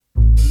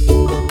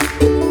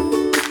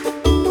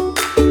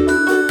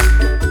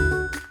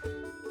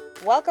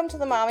Welcome to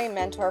the Mommy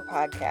Mentor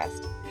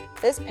Podcast.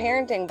 This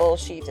parenting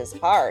bullshit is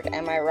hard,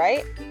 am I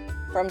right?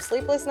 From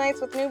sleepless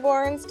nights with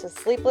newborns to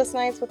sleepless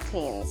nights with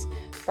teens,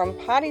 from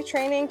potty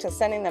training to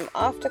sending them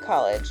off to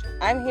college,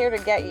 I'm here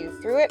to get you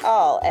through it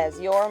all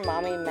as your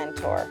mommy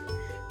mentor.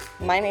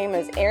 My name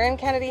is Erin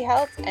Kennedy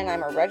Helt, and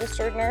I'm a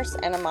registered nurse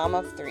and a mom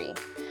of 3.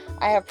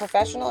 I have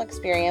professional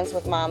experience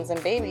with moms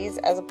and babies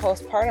as a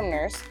postpartum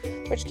nurse,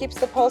 which keeps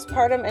the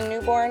postpartum and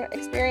newborn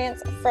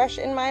experience fresh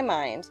in my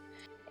mind.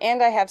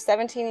 And I have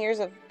 17 years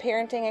of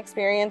parenting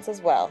experience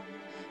as well.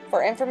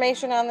 For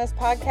information on this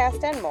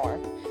podcast and more,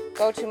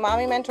 go to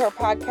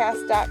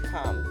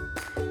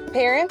mommymentorpodcast.com.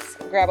 Parents,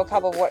 grab a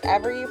cup of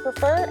whatever you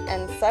prefer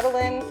and settle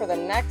in for the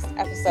next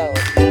episode.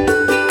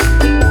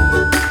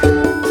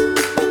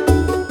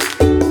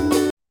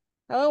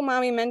 Hello,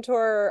 Mommy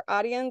Mentor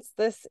audience.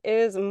 This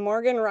is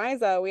Morgan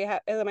Ryza.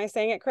 Am I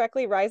saying it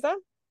correctly, Ryza?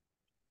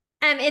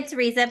 It's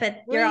Ryza,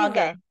 but you're all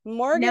good.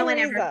 Morgan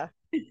Ryza.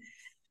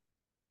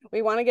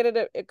 We want to get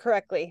it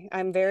correctly.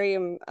 I'm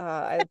very,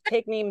 I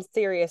take names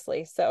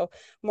seriously. So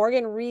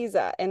Morgan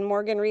Ryza, and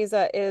Morgan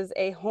Ryza is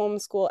a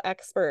homeschool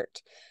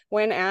expert.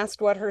 When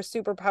asked what her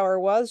superpower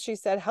was, she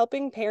said,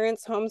 helping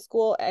parents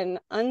homeschool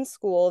and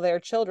unschool their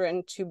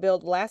children to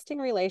build lasting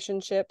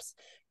relationships,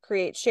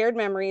 create shared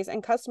memories,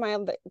 and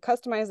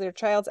customize their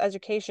child's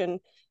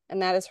education.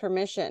 And that is her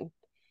mission.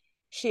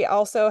 She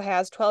also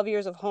has 12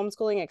 years of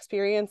homeschooling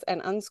experience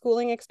and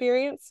unschooling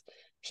experience.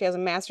 She has a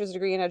master's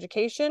degree in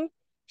education.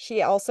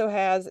 She also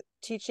has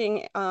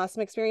teaching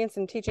some experience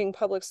in teaching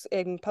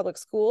in public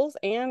schools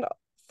and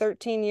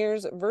 13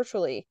 years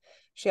virtually.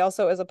 She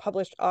also is a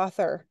published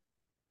author.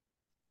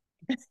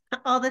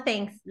 All the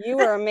things. You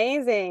are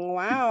amazing.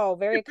 Wow,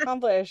 very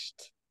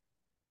accomplished.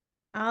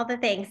 All the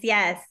things,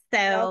 yes. So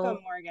welcome,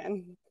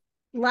 Morgan.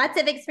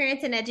 Lots of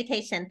experience in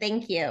education.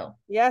 Thank you.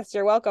 Yes,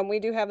 you're welcome. We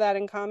do have that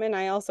in common.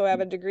 I also have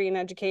a degree in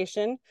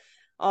education,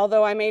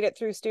 although I made it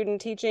through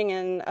student teaching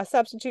and a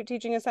substitute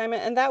teaching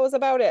assignment, and that was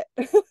about it.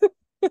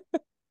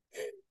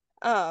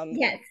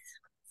 Yes.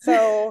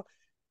 So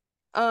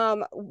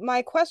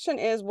my question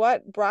is,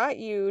 what brought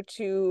you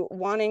to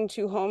wanting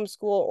to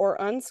homeschool or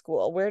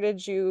unschool? Where did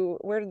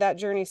that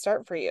journey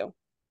start for you?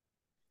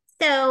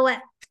 So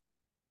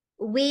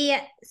we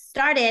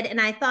started, and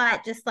I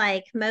thought, just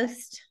like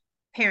most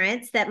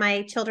parents, that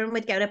my children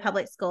would go to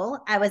public school.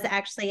 I was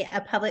actually a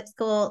public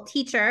school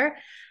teacher,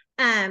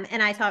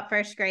 and I taught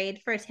first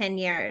grade for 10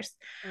 years.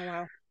 Oh,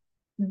 wow.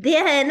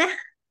 Then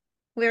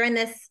we were in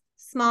this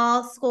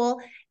small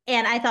school,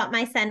 and I thought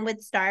my son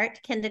would start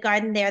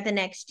kindergarten there the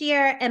next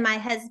year. And my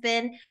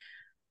husband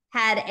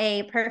had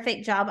a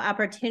perfect job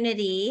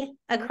opportunity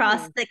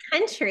across the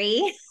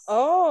country.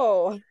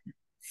 Oh.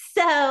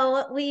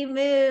 So we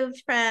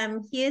moved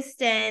from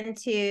Houston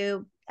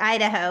to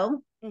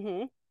Idaho.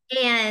 Mm-hmm.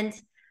 And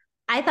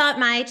I thought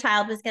my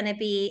child was going to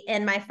be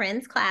in my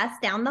friend's class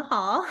down the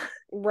hall.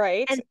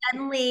 Right. And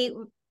suddenly,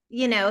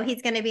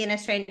 he's going to be in a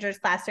stranger's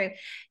classroom.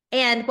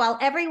 And while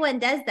everyone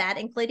does that,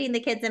 including the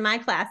kids in my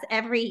class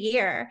every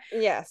year,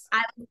 yes,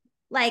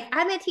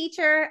 I'm a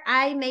teacher.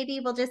 I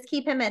maybe will just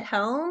keep him at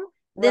home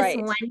this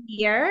 1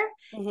 year,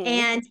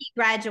 and he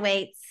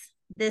graduates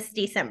this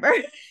December.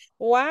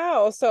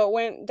 Wow. So it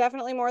went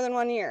definitely more than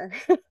 1 year.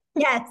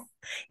 Yes.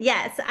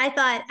 I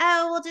thought,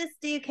 we'll just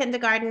do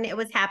kindergarten. It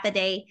was half a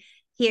day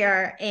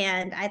here.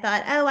 And I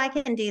thought, I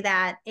can do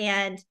that.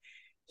 And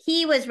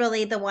he was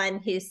really the one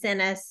who sent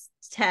us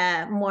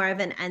to more of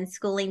an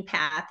unschooling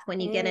path. When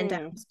you get into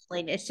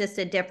homeschooling, it's just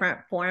a different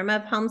form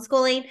of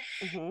homeschooling.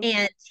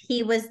 And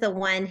he was the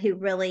one who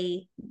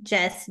really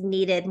just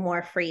needed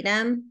more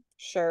freedom.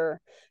 Sure.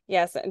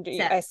 Yes.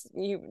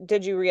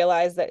 Did you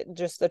realize that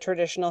just the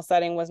traditional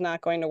setting was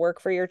not going to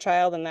work for your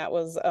child, and that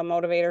was a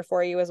motivator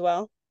for you as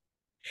well?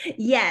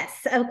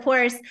 Yes, of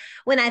course.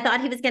 When I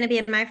thought he was going to be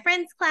in my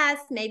friend's class,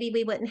 maybe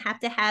we wouldn't have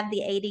to have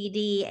the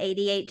ADD,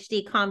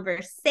 ADHD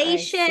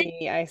conversation.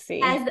 I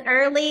see. As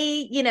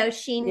early,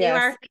 she knew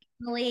our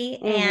family.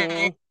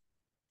 And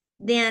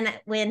then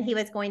when he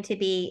was going to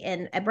be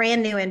in a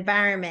brand new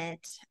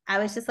environment, I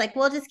was just like,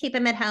 we'll just keep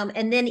him at home.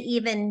 And then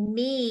even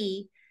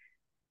me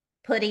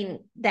putting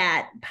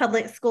that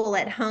public school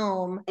at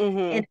home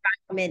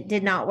environment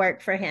did not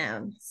work for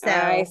him. So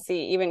I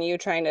see. Even you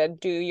trying to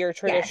do your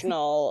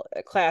traditional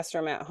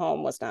classroom at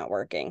home was not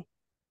working.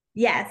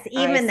 Yes,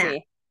 even that.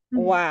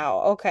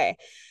 Wow. Okay.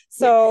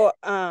 So,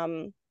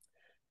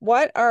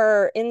 what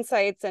are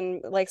insights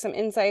and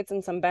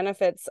some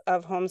benefits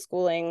of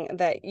homeschooling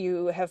that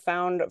you have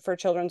found for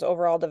children's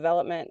overall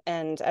development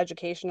and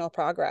educational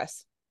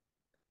progress?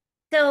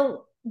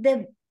 So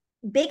the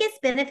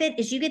biggest benefit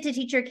is you get to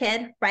teach your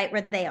kid right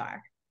where they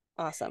are.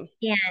 Awesome.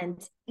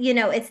 And,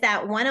 it's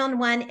that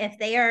one-on-one. If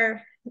they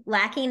are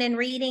lacking in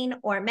reading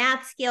or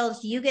math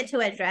skills, you get to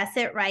address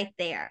it right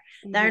there.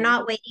 They're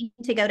not waiting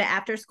to go to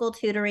after-school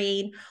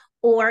tutoring,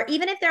 or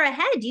even if they're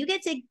ahead, you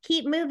get to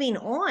keep moving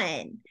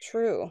on.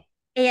 True.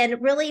 And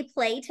really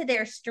play to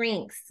their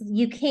strengths.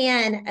 You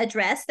can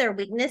address their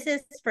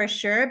weaknesses for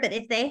sure, but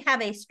if they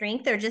have a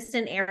strength or just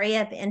an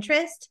area of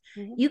interest,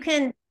 you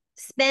can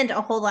spend a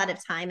whole lot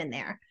of time in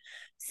there.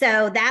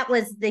 So that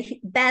was the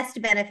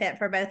best benefit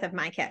for both of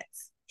my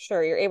kids.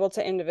 Sure, you're able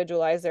to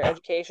individualize their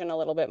education a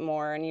little bit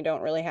more, and you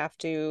don't really have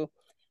to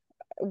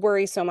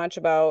worry so much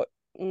about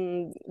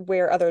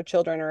where other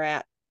children are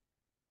at,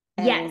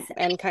 Yes,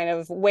 and kind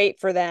of wait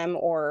for them,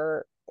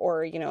 or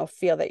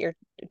feel that you're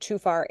too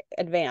far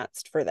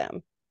advanced for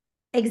them.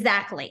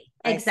 exactly.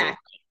 I see.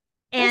 Exactly.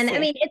 I And I see.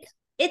 mean,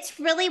 it's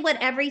really what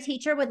every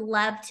teacher would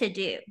love to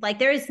do. Like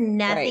there is Right.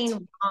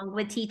 nothing wrong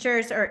with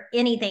teachers or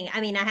anything. I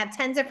mean, I have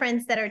tons of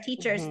friends that are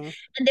teachers Hmm.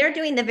 and they're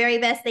doing the very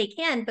best they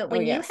can. But Oh,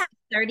 when you yes. have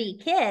 30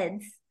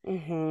 kids in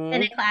Hmm.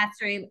 a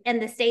classroom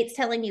and the state's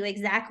telling you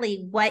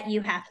exactly what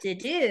you have to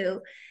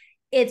do,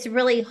 it's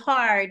really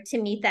hard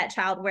to meet that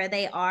child where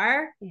they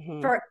are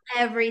Hmm. for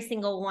every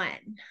single one.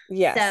 So,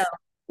 Yes.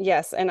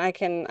 Yes, and I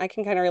can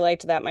kind of relate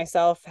to that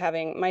myself.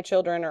 Having my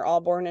children are all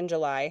born in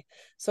July.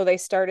 So they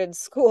started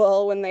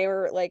school when they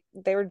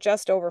were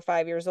just over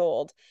 5 years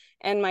old.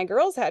 And my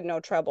girls had no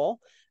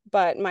trouble,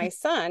 but my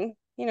son,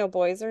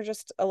 boys are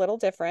just a little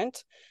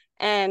different.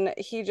 And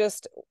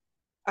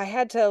I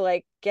had to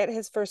like get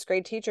his first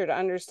grade teacher to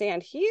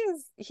understand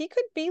he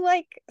could be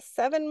like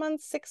 7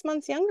 months, 6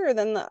 months younger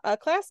than a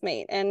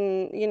classmate.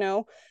 And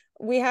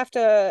we have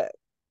to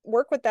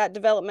work with that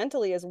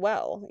developmentally as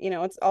well.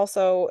 It's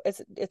also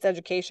it's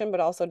education, but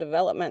also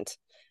development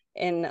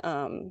in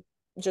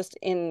just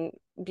in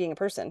being a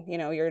person,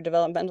 your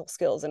developmental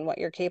skills and what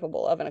you're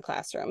capable of in a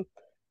classroom.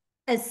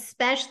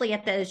 especially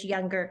at those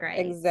younger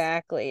grades.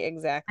 Exactly, I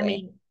exactly.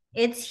 mean,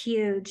 it's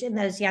huge in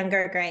those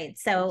younger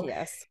grades. So,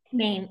 Yes. I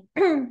mean,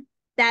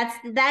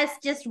 that's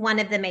just one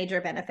of the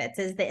major benefits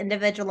is the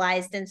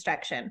individualized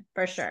instruction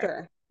for sure.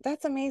 Sure.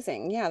 That's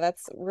amazing. Yeah,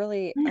 that's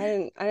really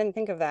I didn't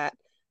think of that.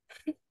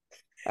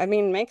 I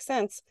mean, makes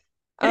sense.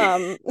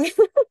 Um,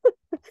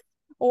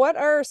 what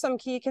are some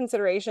key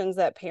considerations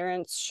that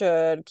parents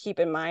should keep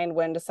in mind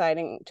when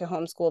deciding to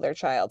homeschool their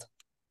child?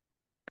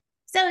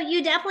 So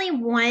you definitely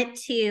want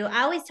to,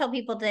 I always tell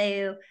people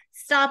to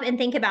stop and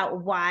think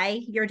about why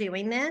you're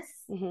doing this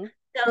Hmm.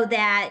 so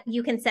that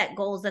you can set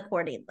goals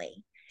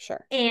accordingly.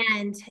 Sure.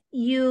 And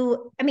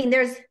I mean,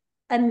 there's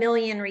a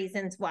million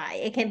reasons why.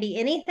 It can be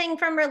anything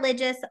from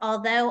religious,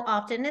 although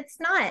often it's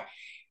not.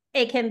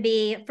 It can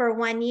be for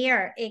 1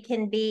 year. It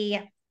can be,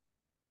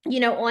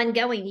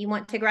 ongoing. You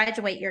want to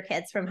graduate your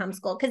kids from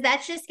homeschool because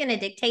that's just going to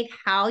dictate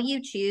how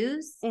you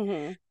choose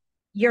Hmm.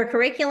 your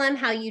curriculum,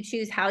 how you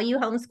choose how you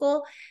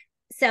homeschool.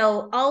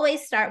 So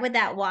always start with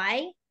that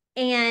why.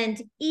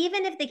 And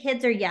even if the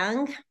kids are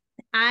young,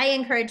 I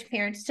encourage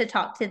parents to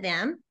talk to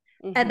them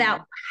about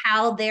Hmm.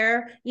 how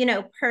their,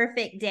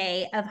 perfect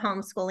day of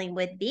homeschooling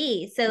would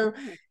be. So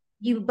Hmm.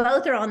 you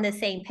both are on the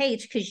same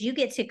page because you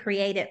get to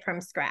create it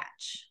from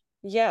scratch.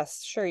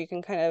 Yes, sure. You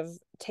can kind of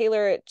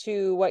tailor it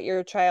to what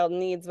your child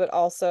needs, but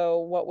also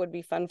what would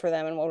be fun for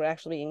them and what would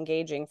actually be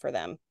engaging for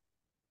them.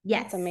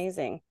 That's Yes.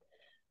 amazing.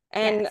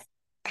 And Yes.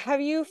 have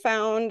you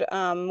found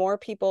more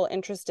people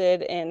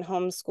interested in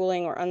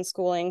homeschooling or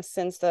unschooling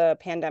since the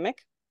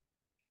pandemic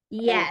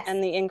and Yes.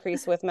 and the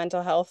increase with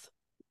mental health?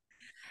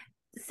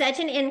 Such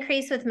an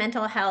increase with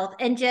mental health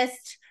and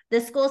just the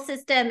school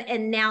system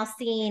and now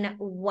seeing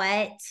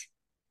what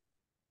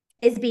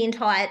is being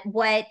taught,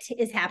 what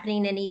is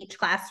happening in each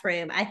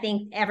classroom. I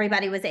think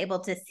everybody was able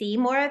to see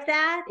more of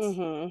that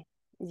Mm-hmm.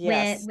 when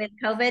Yes. with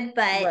COVID,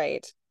 but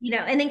Right.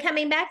 and then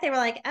coming back, they were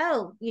like,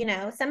 oh,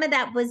 some of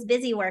that was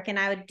busy work, and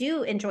I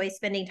do enjoy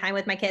spending time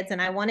with my kids,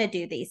 and I want to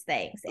do these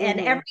things,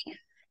 Mm-hmm.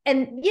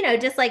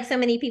 and just like so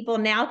many people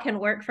now can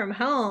work from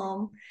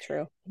home,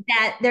 True.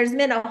 that there's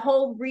been a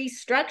whole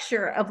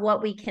restructure of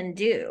what we can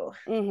do.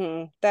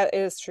 Mm-hmm. That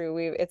is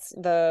true. It's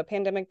the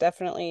pandemic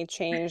definitely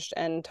changed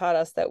and taught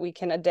us that we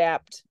can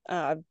adapt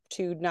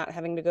to not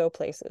having to go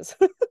places.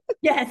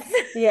 Yes.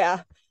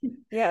 Yeah.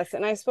 Yes,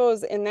 and I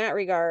suppose in that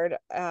regard,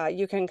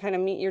 you can kind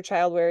of meet your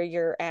child where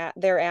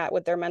they're at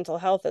with their mental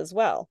health as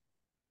well.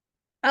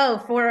 Oh,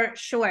 for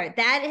sure.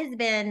 That has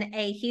been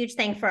a huge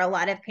thing for a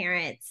lot of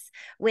parents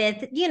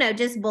with,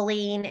 just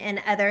bullying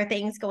and other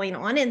things going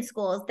on in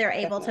schools. They're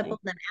able to Definitely. pull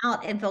them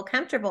out and feel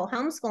comfortable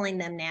homeschooling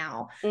them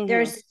now. Mm-hmm.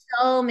 There's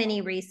so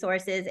many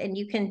resources and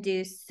you can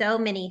do so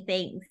many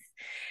things.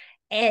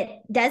 It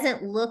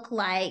doesn't look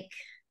like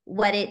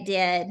what it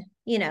did,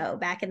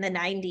 back in the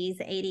 90s,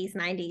 80s,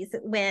 90s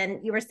when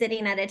you were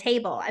sitting at a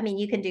table. I mean,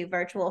 you can do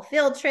virtual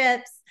field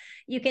trips,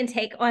 you can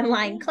take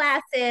online Yes.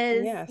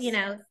 classes,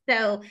 Yes.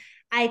 So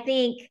I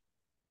think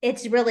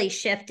it's really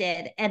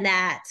shifted and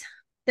that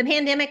the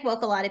pandemic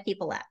woke a lot of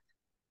people up.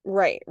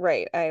 Right,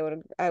 right. I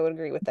would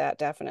agree with that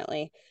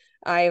definitely.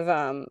 I've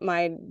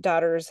my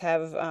daughters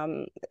have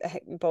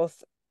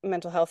both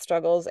mental health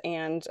struggles,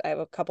 and I have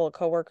a couple of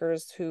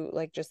coworkers who,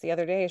 like, just the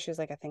other day she was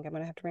like, I think I'm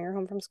gonna have to bring her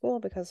home from school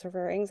because of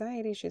her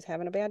anxiety. She's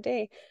having a bad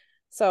day.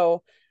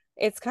 So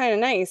it's kind of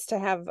nice to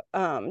have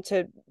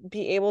to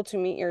be able to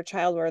meet your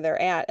child where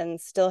they're at and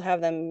still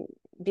have them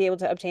be able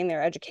to obtain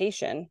their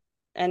education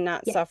and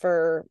not Yeah.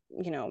 suffer,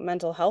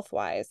 mental health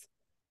wise.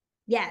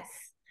 Yes.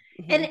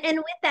 Hmm. And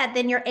with that,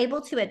 then you're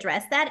able to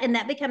address that and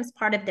that becomes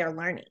part of their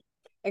learning.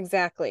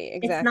 Exactly,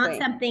 It's not exactly.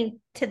 something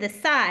to the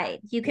side.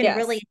 You can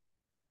really Yes.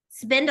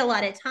 spend a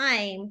lot of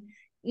time,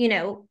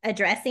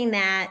 addressing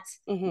that,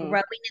 Mm-hmm.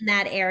 growing in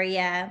that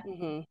area,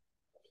 Mm-hmm.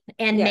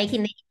 and Yes.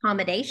 making the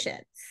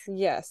accommodations.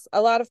 Yes.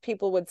 A lot of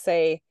people would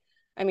say,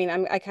 I mean,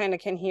 I kind of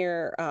can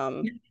hear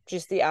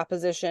just the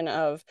opposition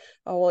of,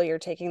 oh, well, you're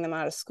taking them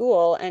out of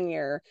school and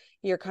you're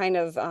kind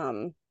of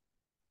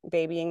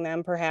babying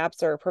them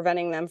perhaps, or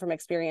preventing them from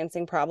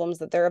experiencing problems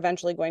that they're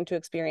eventually going to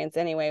experience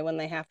anyway when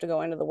they have to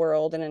go into the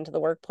world and into the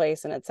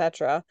workplace and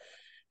etc.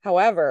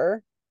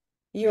 However,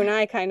 you and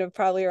I kind of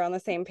probably are on the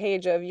same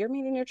page of, you're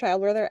meeting your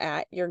child where they're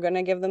at. You're going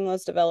to give them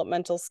those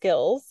developmental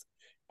skills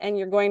and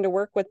you're going to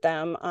work with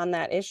them on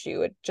that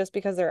issue. Just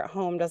because they're at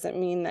home doesn't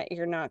mean that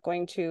you're not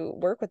going to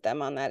work with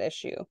them on that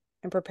issue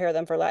and prepare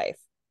them for life.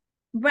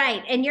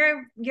 Right. And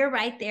you're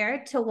right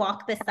there to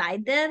walk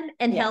beside them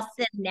and Yes. help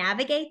them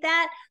navigate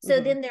that. So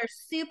Mm-hmm. then they're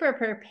super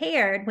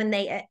prepared when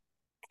they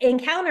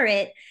encounter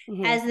it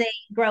Mm-hmm. as they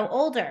grow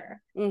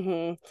older. Mm-hmm.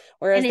 And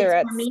Whereas they're it's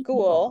at more meaningful.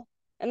 school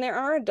and there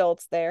are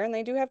adults there and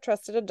they do have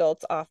trusted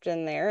adults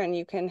often there, and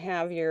you can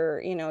have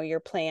your, your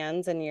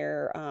plans and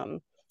your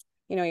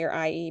your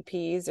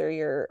IEPs or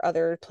your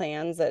other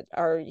plans that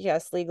are,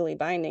 yes, legally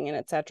binding and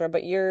etc.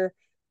 But you're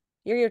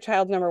your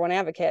child's number one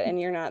advocate and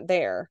you're not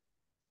there.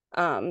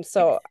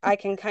 So I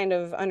can kind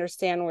of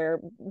understand where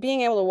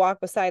being able to walk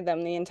beside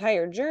them the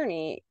entire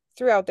journey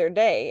throughout their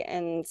day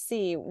and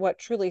see what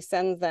truly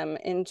sends them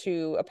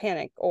into a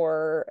panic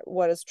or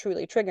what is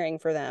truly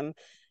triggering for them,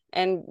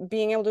 and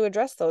being able to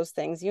address those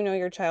things. You know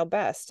your child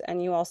best,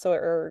 and you also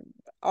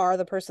are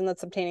the person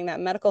that's obtaining that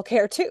medical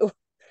care too.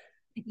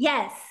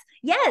 Yes.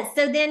 Yes.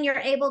 So then you're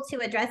able to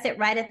address it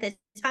right at the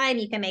time.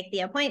 You can make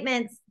the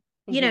appointments,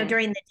 Mm-hmm.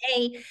 during the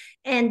day,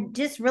 and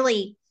just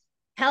really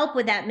help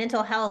with that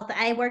mental health.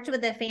 I worked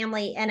with a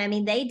family, and I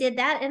mean, they did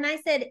that. And I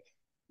said,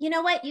 you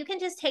know what? You can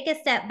just take a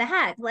step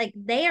back. Like,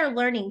 they are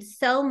learning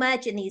so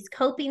much in these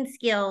coping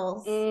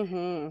skills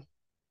Mm-hmm.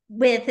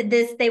 with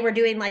this. They were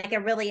doing like a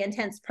really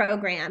intense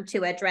program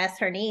to address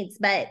her needs,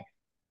 but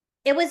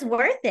it was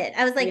worth it.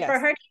 I was like, for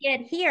Yes. her to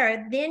get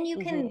here, then you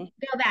can Mm-hmm.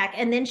 go back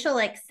and then she'll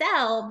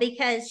excel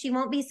because she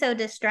won't be so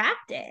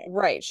distracted.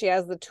 Right. She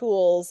has the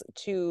tools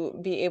to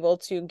be able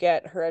to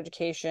get her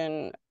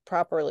education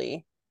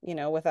properly,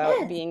 without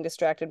Yes, being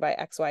distracted by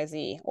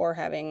XYZ or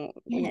having,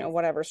 yes,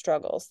 whatever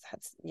struggles.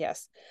 That's,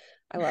 yes.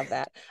 I love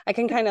that. I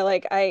can kind of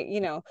like, of I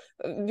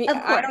don't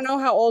course. know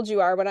how old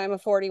you are, but I'm a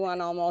 41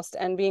 almost,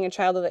 and being a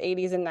child of the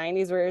 80s and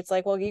 90s where it's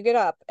like, well, you get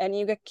up and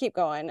you keep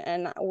going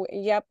and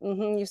yep,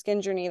 you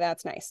skinned your knee.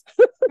 That's nice.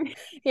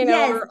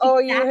 Yes, Or, oh,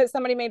 exactly.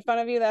 somebody made fun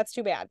of you. That's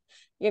too bad.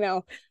 You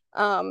know,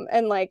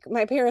 and like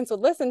my parents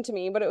would listen to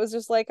me, but it was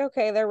just like,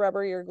 okay, they're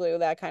rubber, you're glue,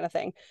 that kind of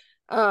thing.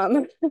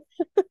 Um,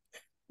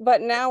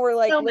 but now we're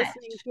like So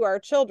listening much. to our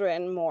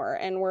children more,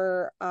 and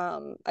we're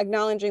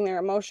acknowledging their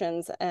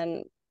emotions,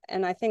 and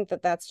I think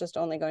that that's just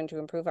only going to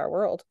improve our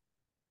world.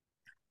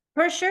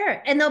 For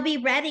sure. And they'll be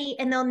ready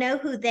and they'll know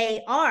who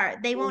they are.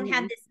 They won't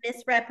have Hmm. this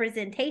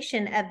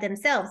misrepresentation of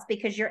themselves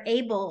because you're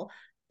able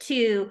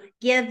to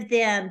give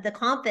them the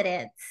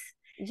confidence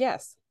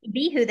Yes. to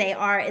be who they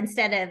are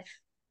instead of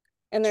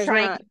And there's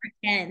trying not to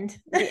pretend.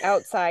 the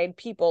outside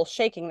people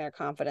shaking their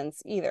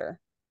confidence either.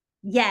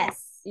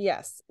 Yes.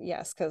 Yes,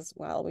 yes, because,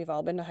 well, we've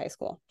all been to high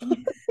school.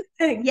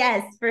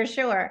 Yes, for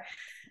sure.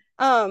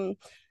 Um,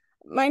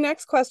 my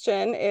next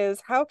question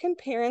is, how can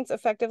parents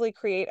effectively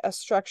create a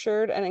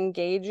structured and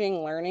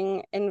engaging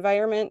learning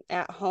environment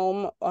at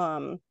home,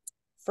 or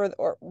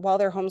while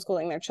they're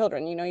homeschooling their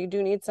children? You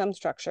do need some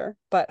structure,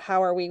 but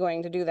how are we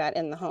going to do that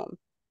in the home?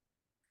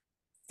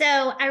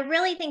 So I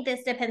really think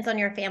this depends on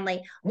your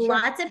family. Sure.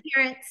 Lots of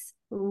parents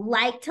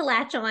like to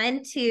latch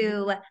on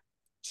to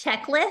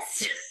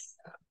checklists.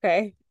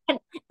 Okay.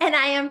 And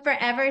I am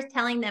forever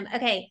telling them,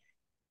 okay,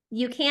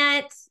 you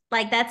can't,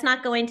 like, that's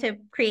not going to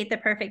create the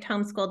perfect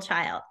homeschooled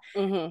child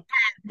Mm-hmm.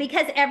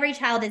 because every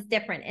child is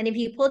different. And if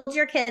you pulled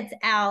your kids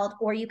out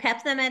or you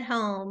kept them at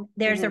home,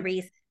 there's a Mm-hmm.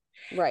 reason.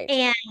 Right.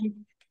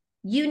 And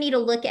you need to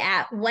look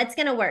at what's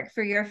going to work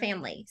for your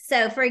family.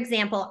 So, for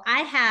example, I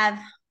have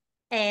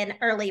an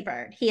early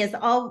bird. He is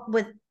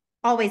always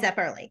up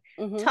early,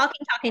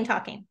 Mm-hmm.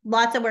 talking,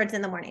 lots of words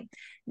in the morning.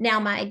 Now,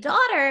 my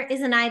daughter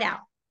is a night owl.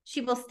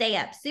 She will stay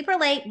up super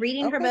late,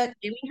 reading her Okay. book,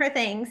 doing her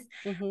things.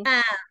 Mm-hmm.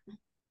 Um,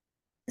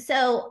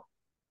 so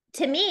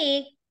to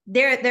me,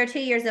 they're 2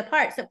 years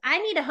apart. So I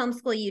need to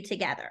homeschool you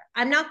together.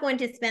 I'm not going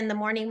to spend the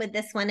morning with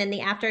this one and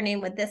the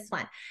afternoon with this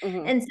one.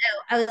 Mm-hmm. And so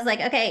I was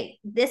like, okay,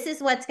 this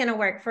is what's going to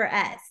work for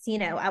us.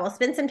 I will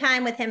spend some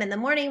time with him in the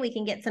morning. We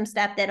can get some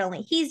stuff that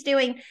only he's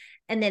doing,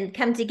 and then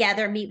come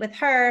together, meet with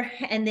her,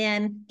 and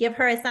then give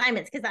her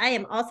assignments because I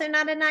am also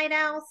not a night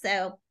owl.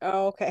 So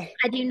Oh, okay.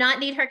 I do not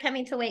need her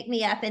coming to wake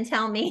me up and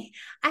tell me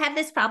I have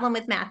this problem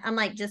with math. I'm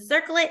like, just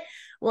circle it.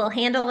 We'll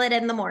handle it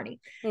in the morning,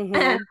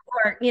 Mm-hmm.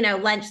 or,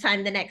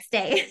 lunchtime the next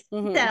day.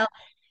 Mm-hmm. So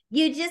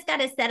you just got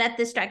to set up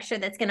the structure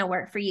that's going to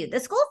work for you. The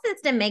school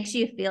system makes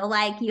you feel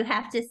like you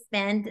have to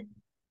spend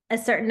a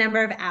certain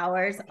number of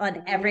hours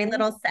on every Mm-hmm.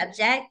 little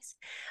subject,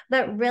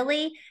 but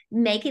really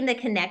making the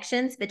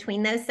connections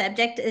between those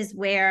subjects is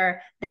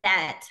where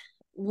that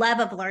love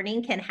of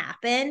learning can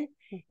happen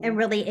and Mhm.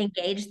 really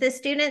engage the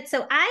student.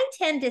 So I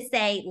tend to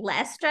say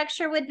less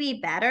structure would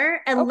be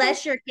better Okay.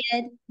 unless your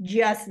kid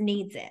just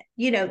needs it.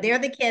 You know, they're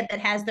Mhm. the kid that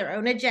has their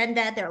own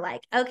agenda. They're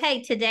like,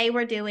 okay, today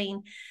we're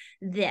doing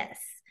this.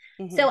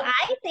 So Mhm.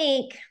 I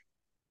think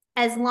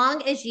as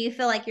long as you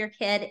feel like your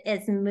kid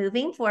is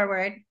moving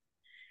forward,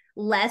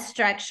 less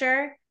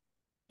structure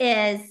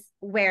is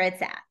where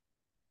it's at.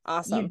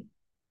 Awesome.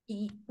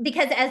 You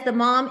because as the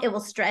mom, it will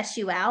stress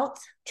you out with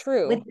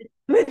True.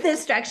 with the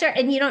structure,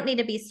 and you don't need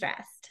to be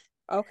stressed.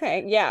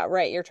 Okay. Yeah,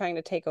 right. You're trying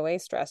to take away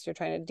stress. You're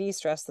trying to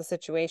de-stress the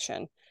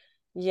situation.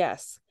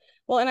 Yes.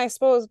 Well, and I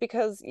suppose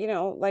because,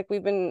 like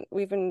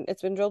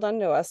it's been drilled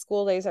into us,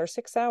 school days are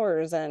 6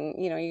 hours and,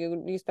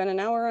 you spend an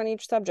hour on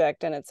each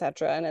subject and et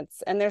cetera.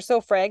 And they're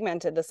so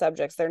fragmented, the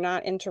subjects, they're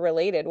not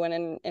interrelated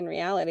when in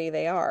reality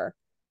they are.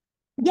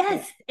 And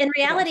Yes, in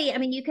yeah. reality, I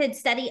mean, you could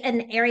study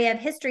an area of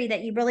history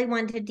that you really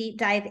wanted to deep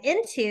dive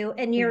into,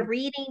 and you're Hmm.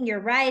 reading,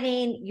 you're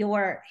writing,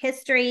 your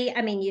history.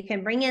 I mean, you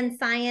can bring in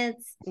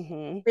science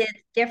Hmm. with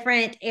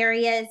different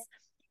areas.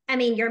 I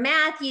mean, your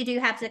math, you do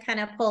have to kind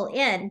of pull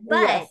in,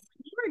 but Yes.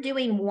 you are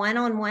doing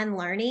one-on-one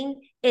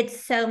learning,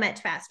 it's so much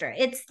faster.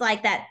 It's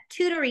like that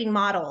tutoring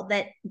model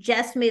that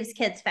just moves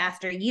kids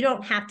faster. You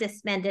don't have to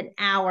spend an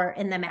hour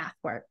in the math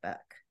workbook.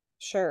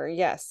 Sure.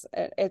 Yes.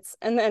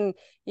 And then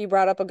you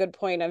brought up a good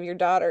point of your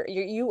daughter.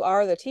 You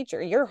are the teacher.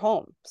 You're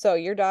home. So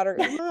your daughter,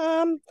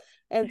 Mom,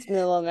 and it's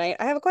middle of the night.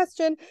 I have a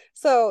question.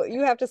 So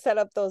you have to set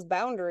up those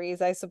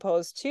boundaries, I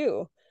suppose,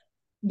 too.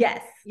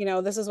 Yes.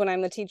 This is when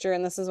I'm the teacher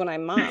and this is when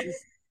I'm mom.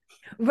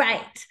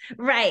 Right,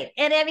 right.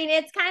 And I mean,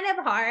 it's kind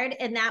of hard.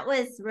 And that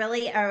was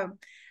really and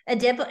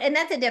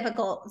that's a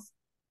difficult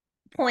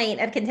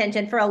point of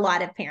contention for a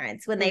lot of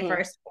parents when they Hmm.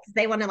 first,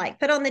 they want to like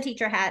put on the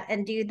teacher hat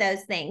and do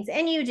those things.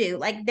 And you do,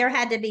 like, there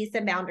had to be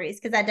some boundaries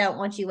because I don't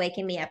want you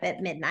waking me up at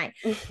midnight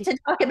to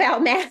talk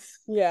about math.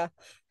 Yeah.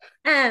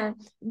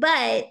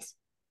 But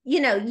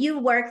you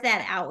work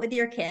that out with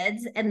your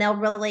kids and they'll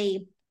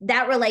really,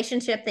 that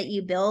relationship that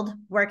you build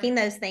working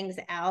those things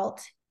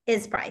out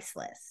is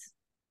priceless.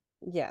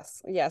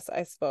 Yes. Yes.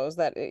 I suppose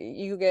that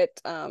you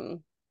get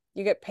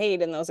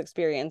paid in those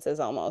experiences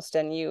almost,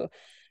 and you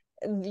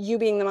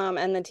being the mom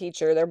and the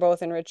teacher, they're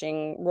both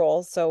enriching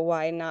roles. So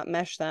why not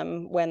mesh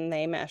them when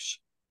they mesh?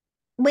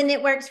 When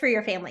it works for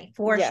your family,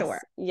 for sure.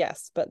 Yes,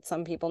 yes, but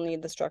some people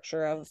need the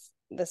structure of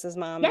this is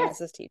mom and Yes.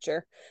 this is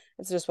teacher.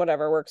 It's just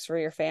whatever works for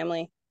your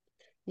family.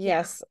 Yeah.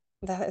 Yes,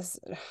 that is,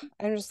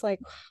 I'm just like,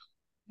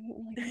 I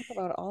didn't really think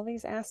about all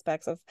these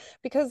aspects of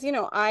because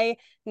I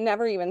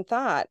never even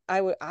thought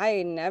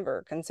I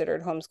never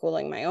considered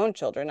homeschooling my own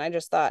children. I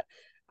just thought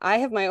I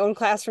have my own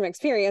classroom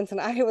experience and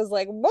I was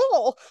like,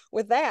 whoa,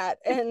 with that.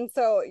 And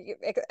so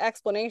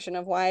explanation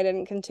of why I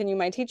didn't continue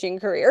my teaching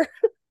career.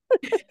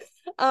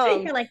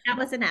 Um, You're like, that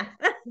was enough.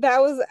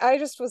 that was I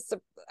just was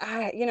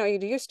you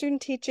do your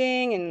student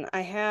teaching, and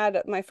I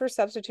had my first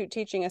substitute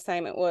teaching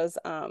assignment was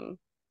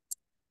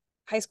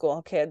high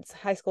school kids,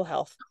 high school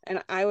health,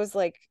 and I was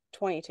like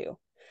 22.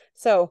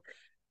 So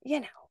you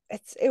know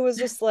it was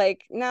just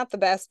like not the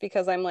best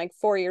because I'm like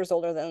 4 years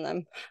older than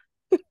them.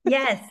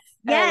 Yes.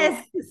 And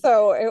Yes.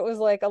 so it was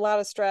like a lot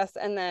of stress,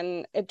 and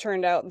then it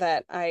turned out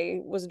that I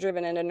was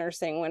driven into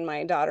nursing when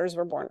my daughters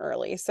were born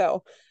early.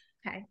 So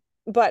Okay.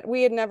 but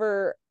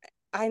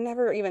I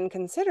never even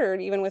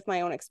considered, even with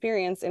my own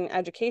experience in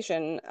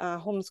education,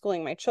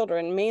 homeschooling my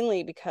children,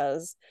 mainly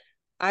because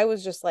I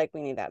was just like,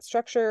 we need that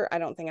structure. I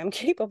don't think I'm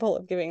capable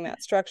of giving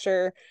that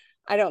structure.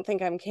 I don't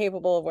think I'm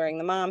capable of wearing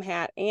the mom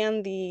hat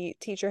and the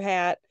teacher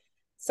hat.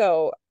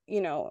 So,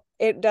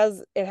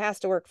 it has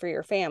to work for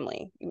your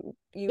family. You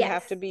Yes.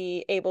 have to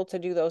be able to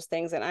do those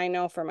things. And I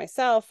know for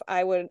myself,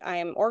 I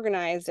am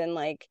organized, and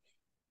like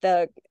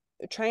the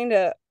trying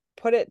to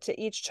put it to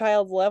each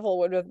child's level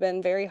would have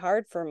been very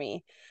hard for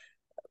me.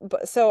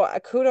 But so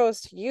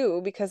kudos to you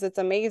because it's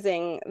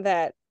amazing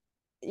that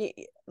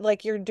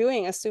like you're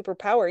doing a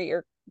superpower.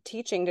 You're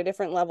teaching to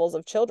different levels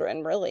of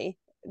children, really,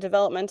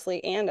 developmentally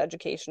and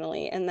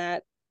educationally, and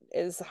that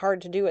is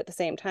hard to do at the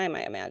same time,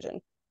 I imagine.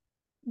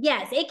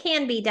 Yes, it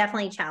can be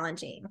definitely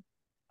challenging.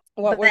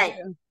 What would But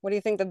you what do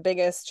you think the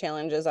biggest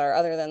challenges are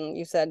other than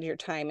you said your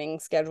timing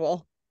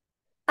schedule?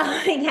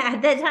 oh yeah,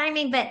 the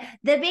timing. But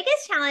the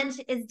biggest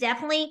challenge is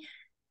definitely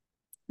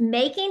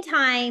making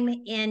time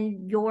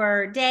in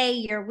your day,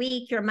 your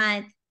week, your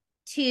month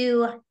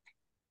to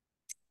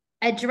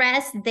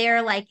address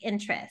their like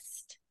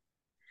interest.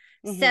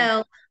 Mm-hmm.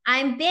 So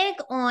I'm big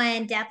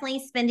on definitely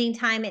spending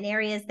time in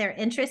areas they're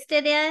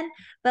interested in.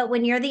 But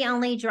when you're the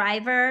only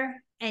driver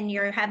and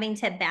you're having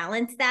to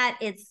balance that,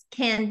 it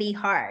can be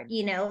hard.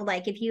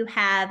 Like if you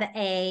have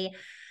a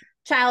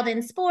child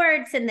in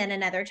sports and then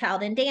another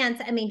child in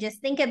dance, I mean,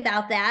 just think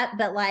about that,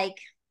 but like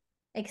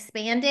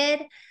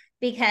expanded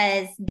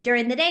because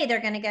during the day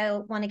they're going to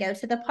go want to go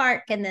to the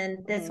park and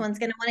then this Mm-hmm. one's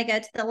going to want to go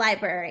to the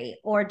library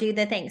or do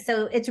the thing.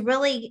 So it's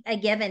really a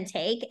give and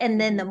take,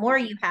 and then Mm-hmm. the more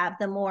you have,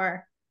 the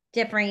more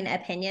differing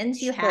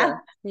opinions you have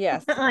Sure.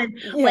 Yes. on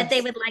what they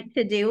Yes. would like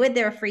to do with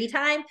their free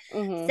time.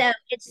 Mm-hmm. So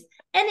it's,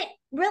 and it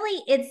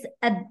really, it's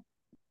a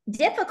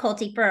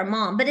difficulty for a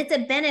mom, but it's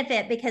a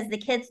benefit because the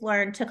kids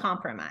learn to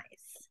compromise.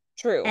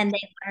 True. And they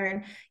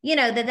learn,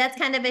 that that's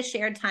kind of a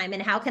shared time,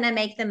 and how can I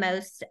make the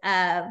most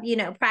of,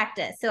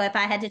 practice. So if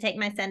I had to take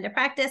my son to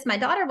practice, my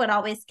daughter would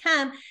always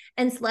come,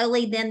 and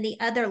slowly then the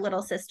other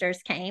little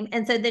sisters came.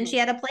 And so then she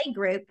had a play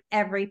group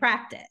every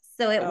practice.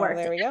 So it Oh, worked.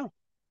 there we go.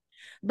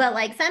 But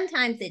like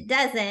sometimes it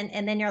doesn't.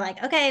 And then you're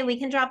like, okay, we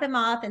can drop him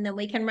off and then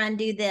we can run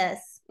do this.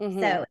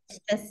 So it's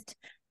just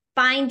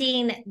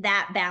finding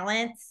that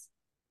balance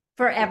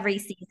for every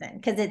season,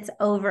 because it's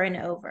over and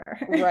over.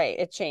 Right.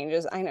 It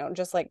changes. I know,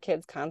 just like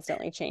kids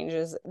constantly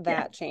changes,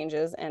 that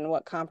changes, and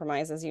what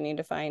compromises you need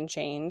to find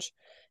change.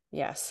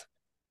 Yes.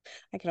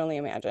 I can only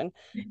imagine.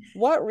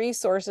 What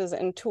resources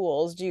and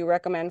tools do you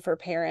recommend for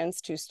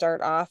parents to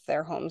start off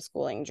their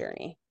homeschooling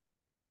journey?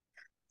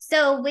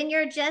 So when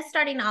you're just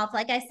starting off,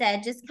 like I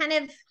said, just kind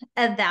of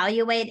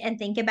evaluate and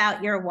think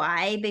about your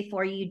why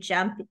before you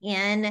jump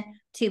in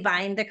to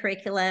buying the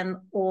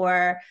curriculum,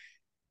 or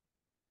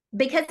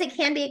because it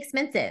can be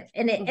expensive.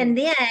 And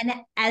then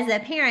as a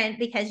parent,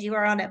 because you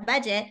are on a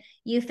budget,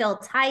 you feel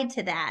tied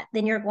to that.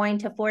 Then you're going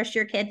to force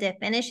your kid to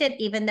finish it,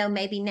 even though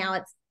maybe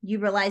now you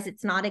realize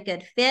it's not a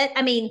good fit.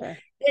 I mean,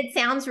 it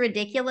sounds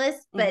ridiculous,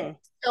 but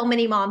so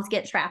many moms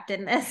get trapped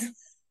in this.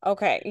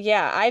 Okay.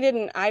 Yeah.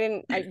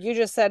 You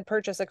just said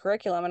purchase a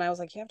curriculum, and I was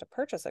like, you have to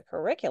purchase a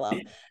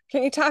curriculum.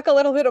 Can you talk a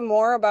little bit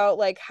more about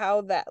like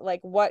how that,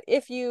 like what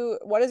is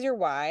your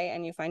why,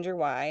 and you find your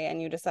why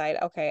and you decide,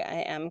 okay,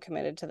 I am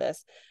committed to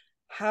this.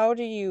 How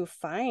do you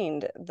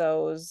find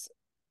those,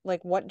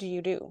 like, what do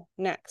you do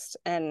next?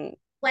 And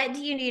what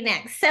do you do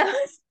next? So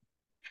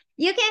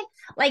you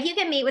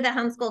can meet with a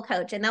homeschool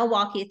coach and they'll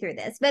walk you through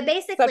this, but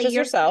basically such as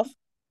yourself.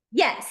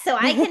 Yes, so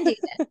I can do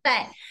this,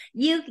 but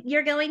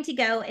you're going to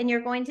go and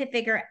you're going to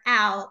figure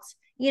out,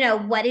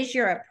 what is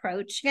your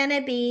approach going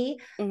to be?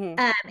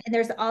 And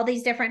there's all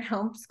these different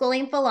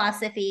homeschooling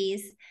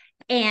philosophies,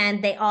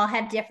 and they all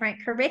have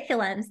different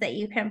curriculums that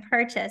you can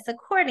purchase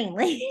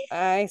accordingly.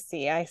 I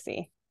see.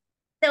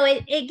 So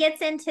it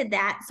gets into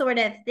that sort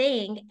of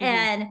thing.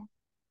 And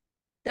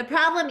the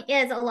problem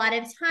is a lot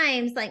of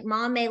times, like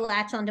mom may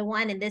latch onto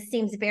one, and this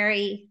seems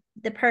very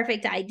the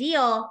perfect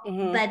ideal,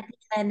 but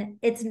then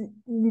it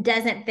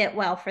doesn't fit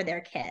well for their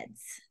kids.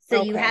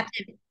 So you have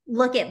to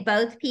look at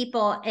both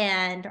people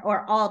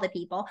or all the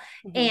people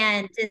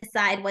and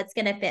decide what's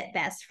going to fit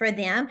best for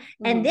them.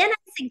 And then I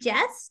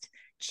suggest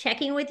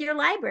checking with your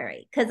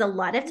library, because a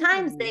lot of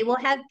times they will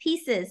have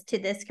pieces to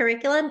this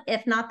curriculum,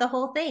 if not the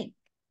whole thing.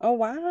 Oh,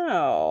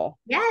 wow.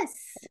 Yes.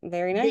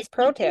 Very nice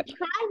pro tip.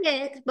 Try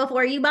it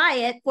before you buy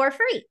it for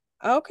free.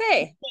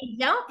 Okay. If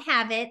they don't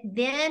have it,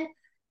 then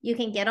you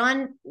can get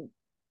on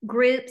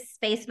groups,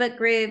 Facebook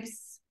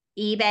groups,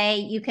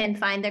 eBay. You can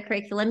find the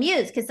curriculum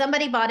used, because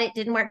somebody bought it,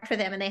 didn't work for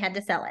them, and they had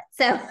to sell it.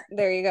 So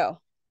there you go.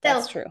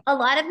 That's true. A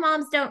lot of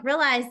moms don't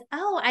realize,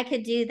 oh, I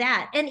could do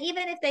that. And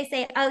even if they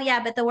say, oh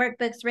yeah, but the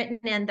workbook's written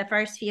in the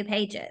first few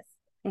pages,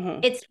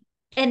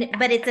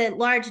 but it's a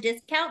large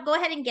discount, go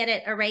ahead and get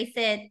it, erase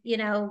it,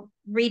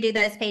 redo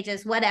those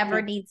pages,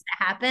 whatever needs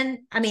to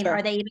happen. I mean,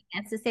 are they even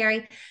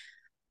necessary?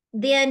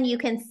 Then you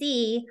can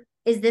see,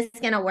 is this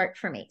going to work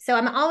for me? So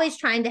I'm always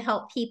trying to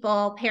help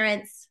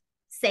parents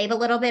save a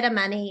little bit of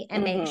money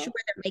and make sure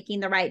they're making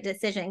the right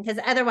decision, because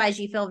otherwise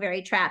you feel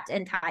very trapped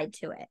and tied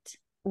to it.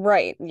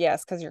 Right.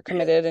 Yes. Because you're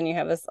committed and you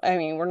have this, I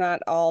mean, we're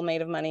not all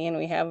made of money and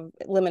we have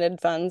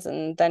limited funds,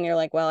 and then you're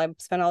like, well, I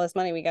spent all this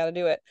money. We got to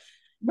do it.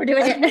 We're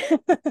doing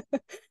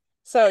it.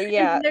 So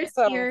yeah.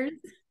 So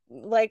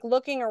like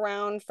looking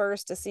around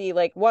first to see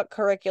like what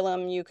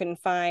curriculum you can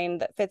find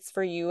that fits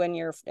for you and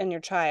your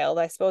child.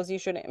 I suppose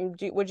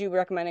would you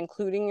recommend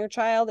including your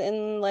child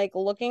in like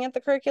looking at the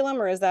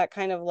curriculum, or is that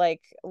kind of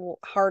like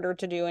harder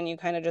to do and you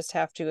kind of just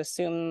have to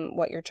assume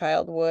what your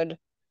child would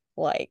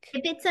like?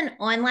 If it's an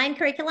online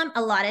curriculum,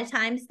 a lot of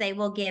times they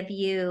will give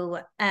you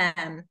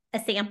a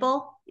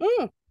sample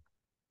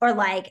or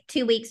like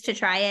 2 weeks to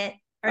try it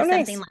or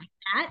something like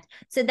that.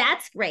 So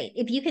that's great.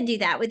 If you can do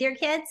that with your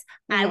kids,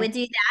 I would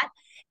do that.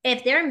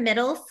 If they're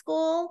middle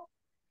school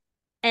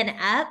and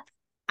up,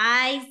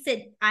 I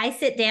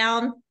sit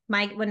down.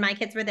 When my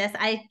kids were this,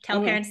 I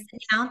tell parents to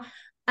sit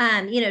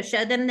down,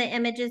 show them the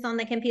images on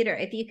the computer.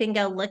 If you can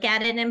go look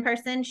at it in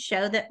person,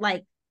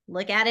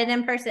 look at it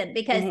in person,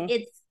 because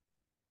it's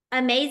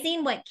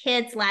amazing what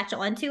kids latch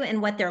onto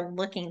and what they're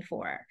looking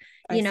for.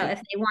 If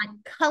they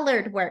want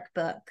colored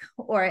workbook,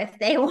 or if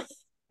they want,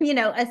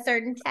 a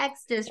certain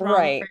text is wrong.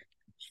 Right.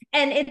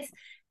 And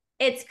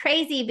it's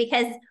crazy,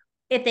 because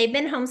if they've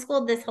been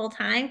homeschooled this whole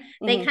time,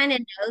 they kind of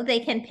know they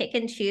can pick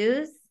and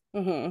choose.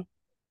 And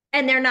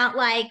they're not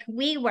like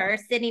we were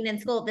sitting in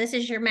school. This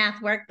is your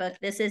math workbook.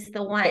 This is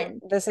the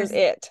one. This is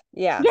it.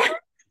 Yeah.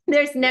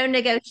 There's no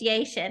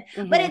negotiation.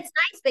 But it's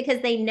nice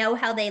because they know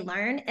how they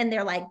learn, and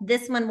they're like,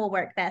 this one will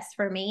work best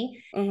for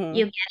me.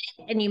 You get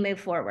it and you move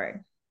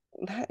forward.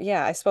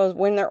 Yeah, I suppose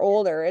when they're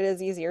older, it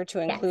is easier to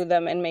include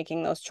them in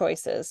making those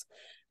choices.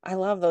 I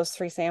love those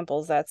 3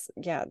 samples. That's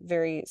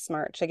very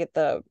smart to get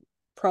the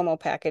promo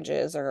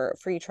packages or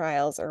free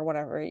trials or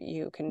whatever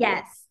you can do.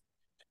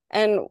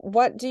 And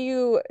what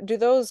do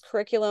those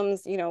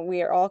curriculums,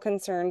 we are all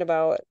concerned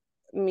about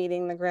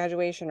meeting the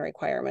graduation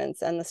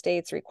requirements and the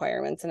state's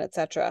requirements and et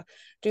cetera.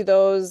 Do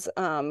those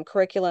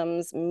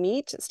curriculums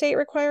meet state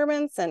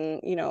requirements,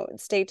 and,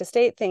 state to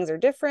state things are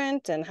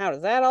different, and how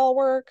does that all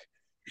work?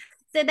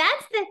 So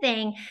that's the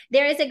thing.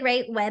 There is a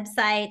great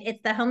website.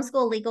 It's the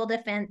Homeschool Legal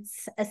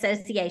Defense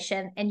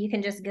Association, and you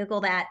can just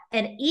Google that.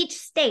 And each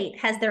state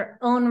has their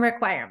own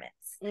requirements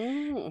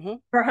Mm-hmm.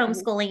 for Mm-hmm.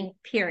 homeschooling,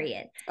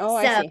 period. Oh,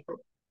 I So see.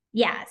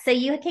 yeah, so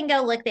you can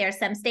go look there.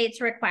 Some states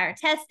require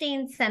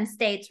testing, some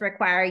states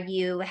require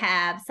you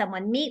have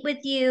someone meet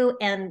with you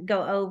and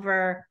go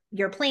over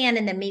your plan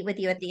and then meet with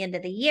you at the end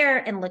of the year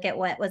and look at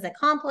what was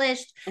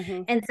accomplished.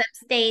 Mm-hmm. And some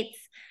states,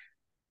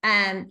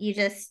 you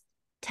just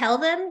tell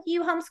them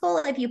you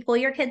homeschool if you pull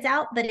your kids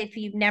out, but if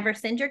you never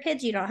send your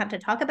kids, you don't have to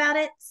talk about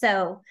it.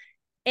 So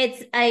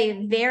it's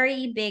a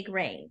very big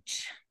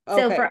range.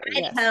 So Okay, for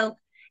yes. Idaho,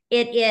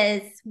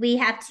 we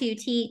have to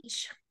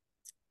teach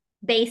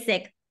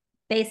basic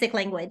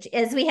language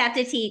is we have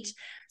to teach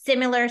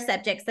similar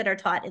subjects that are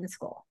taught in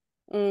school.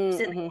 So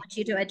they Mm-hmm. want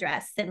you to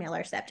address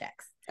similar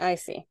subjects. I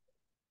see.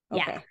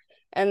 Yeah. Okay.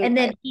 And And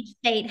then each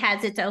state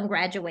has its own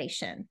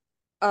graduation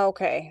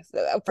okay,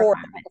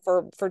 requirement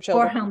for for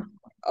children. home.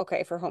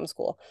 Okay, for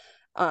homeschool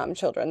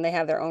children, they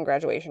have their own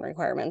graduation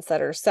requirements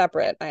that are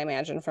separate, I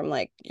imagine, from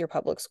like your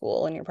public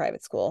school and your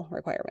private school Yeah.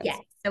 requirements.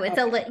 So it's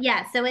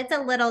Okay. so it's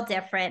a little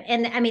different.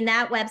 And I mean,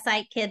 that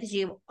website gives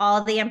you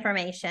all the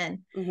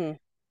information. Mm-hmm.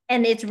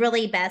 And it's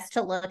really best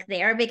to look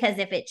there because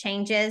if it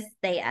changes,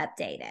 they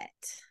update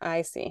it.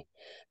 I see.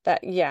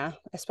 That, yeah,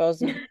 I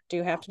suppose you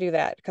do have to do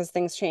that because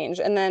things change.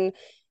 And then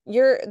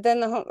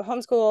the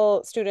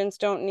homeschool students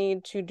don't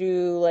need to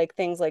do like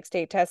things like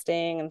state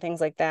testing and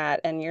things like that.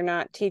 And you're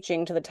not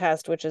teaching to the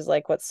test, which is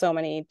like what so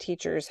many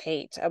teachers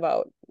hate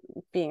about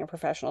being a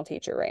professional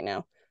teacher right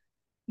now.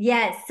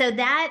 Yes. So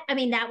that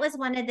was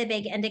one of the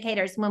big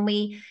indicators when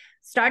we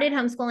started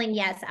homeschooling.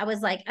 Yes, I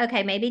was like,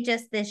 okay, maybe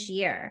just this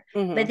year.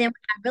 Mm-hmm. But then when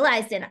I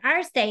realized in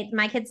our state,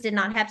 my kids did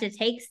not have to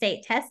take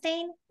state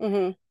testing.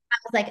 Mm-hmm. I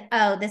was like,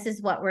 oh, this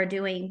is what we're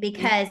doing.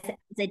 Because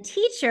as a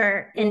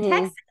teacher in Mm-hmm.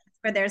 Texas,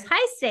 where there's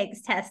high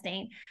stakes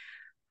testing,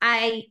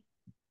 I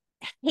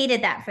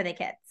hated that for the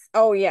kids.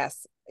 Oh,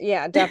 yes.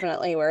 Yeah,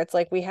 definitely. Where it's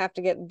like we have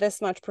to get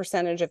this much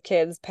percentage of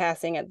kids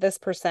passing at this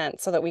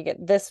percent so that we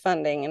get this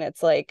funding. And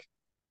it's like,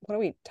 what are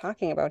we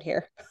talking about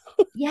here?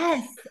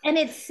 Yes. And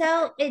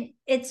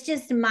it's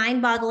just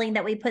mind-boggling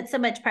that we put so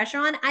much pressure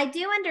on. I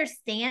do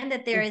understand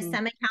that there is Mm-hmm.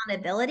 some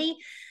accountability,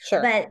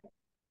 Sure. but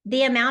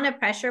the amount of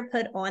pressure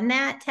put on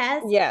that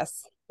test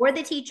Yes. for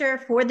the teacher,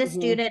 for the Mm-hmm.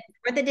 student,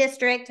 for the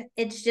district,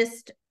 it's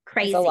just It's a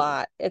crazy.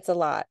 lot. It's a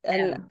lot.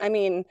 And So, I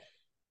mean,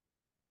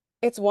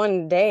 it's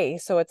one day,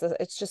 so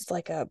it's just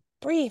like a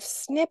brief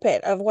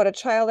snippet of what a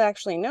child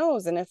actually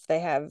knows. And if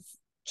they have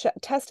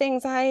test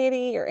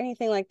anxiety or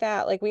anything like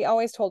that, like we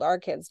always told our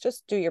kids,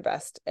 just do your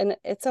best and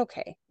it's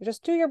okay.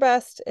 Just do your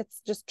best.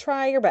 It's just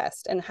try your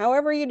best. And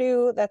however you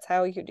do, that's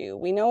how you do.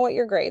 We know what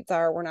your grades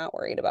are. We're not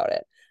worried about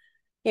it.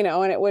 And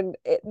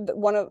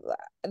one of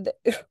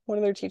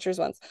their teachers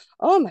once,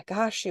 oh my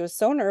gosh, she was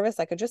so nervous.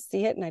 I could just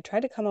see it. And I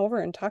tried to come over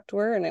and talk to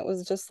her, and it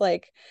was just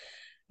like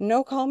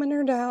no calming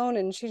her down.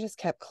 And she just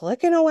kept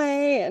clicking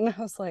away. And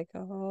I was like,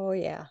 oh,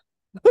 yeah.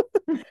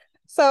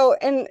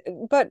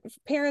 But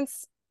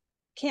parents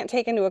can't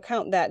take into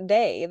account that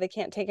day. They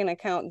can't take into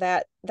account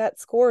that that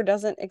score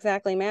doesn't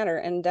exactly matter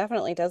and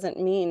definitely doesn't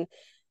mean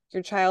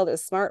your child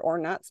is smart or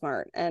not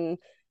smart. And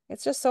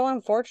it's just so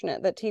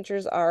unfortunate that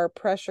teachers are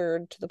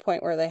pressured to the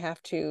point where they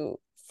have to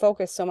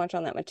focus so much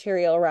on that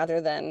material rather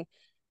than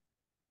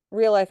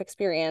real life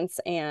experience,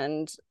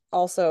 and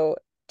also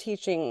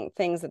teaching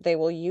things that they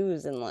will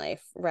use in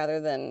life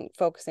rather than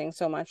focusing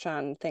so much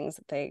on things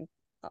that they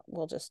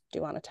will just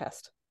do on a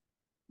test.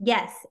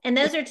 yes. And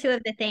those are two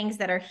of the things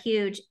that are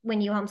huge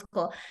when you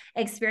homeschool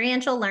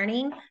experiential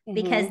learning,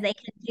 because Mm-hmm. they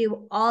can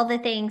do all the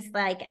things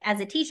like as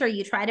a teacher,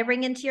 you try to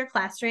bring into your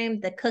classroom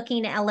the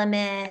cooking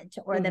element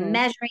or the Mm-hmm.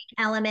 measuring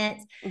element.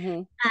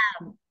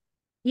 Mm-hmm. Um,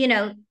 you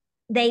know,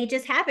 they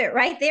just have it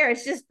right there.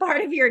 It's just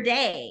part of your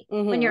day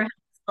when Mm-hmm. you're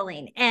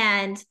homeschooling.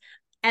 And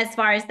as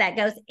far as that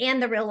goes,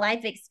 and the real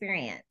life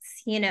experience,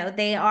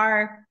 they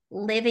are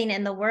living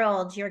in the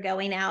world. You're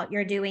going out,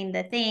 you're doing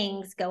the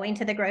things, going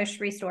to the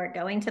grocery store,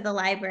 going to the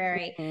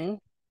library, Mm-hmm.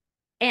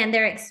 and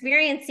they're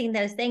experiencing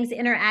those things,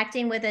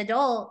 interacting with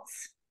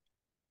adults,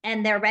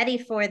 and they're ready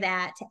for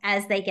that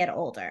as they get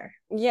older.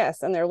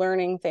 Yes, and they're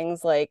learning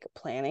things like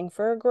planning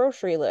for a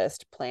grocery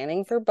list,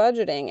 planning for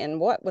budgeting, and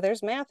well,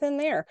 there's math in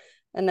there.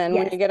 And then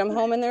when Yes. you get them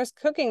home and there's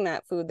cooking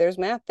that food, there's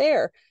math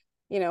there.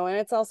 And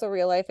it's also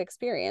real life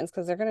experience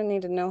because they're going to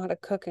need to know how to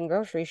cook and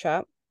grocery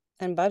shop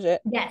and budget.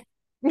 Yes.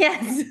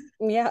 Yes.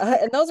 Yeah,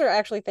 and those are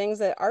actually things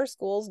that our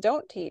schools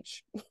don't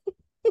teach.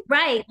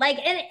 Right. Like,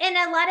 and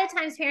a lot of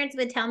times parents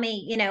would tell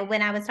me,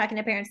 when I was talking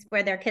to parents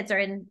where their kids are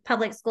in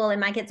public school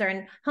and my kids are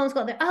in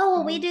homeschool, they're, oh,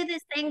 well, we Mhm. do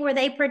this thing where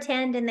they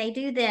pretend and they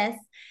do this.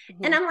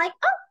 And Mhm. I'm like,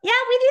 oh, yeah,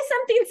 we do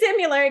something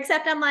similar,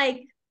 except I'm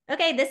like,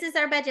 okay, this is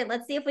our budget.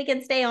 Let's see if we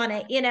can stay on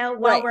it, while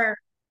Right. we're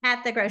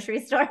at the grocery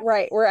store.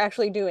 Right. We're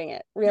actually doing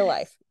it. Real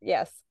life.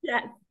 Yes.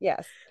 Yes.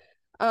 Yes.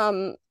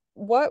 Um,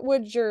 what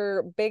would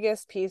your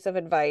biggest piece of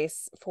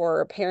advice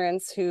for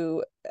parents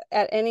who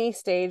at any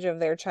stage of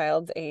their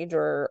child's age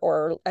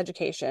or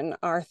education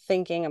are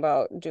thinking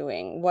about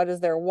doing? What is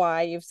their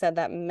why? You've said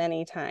that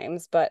many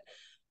times, but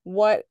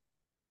what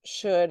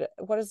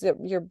what is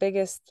your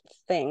biggest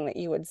thing that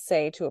you would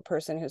say to a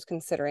person who's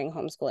considering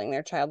homeschooling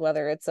their child,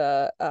 whether it's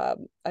a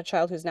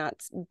child who's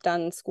not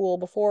done school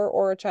before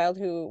or a child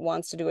who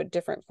wants to do a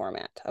different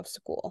format of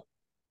school?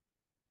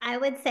 I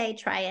would say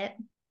try it.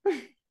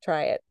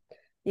 Try it.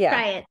 Yeah,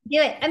 Try it. Do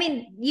it. I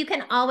mean, you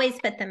can always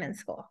put them in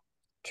school.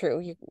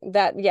 true.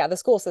 Yeah, the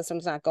school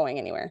system's not going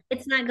anywhere.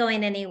 It's not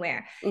going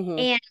anywhere. Mm-hmm.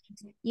 And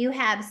you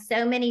have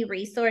so many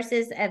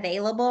resources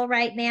available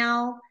right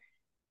now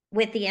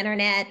with the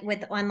internet,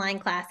 with online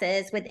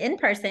classes, with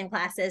in-person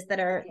classes that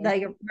are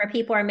where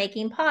people are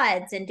making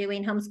pods and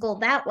doing homeschool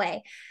that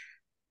way.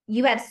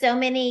 You have so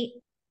many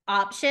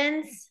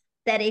options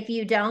that if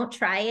you don't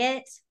try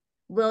it,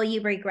 will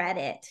you regret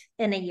it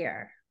in a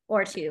year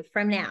or two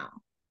from now?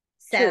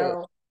 True.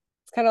 So,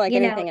 It's kind of like you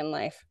know, anything in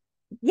life.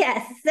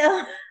 yes.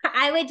 So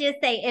I would just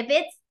say if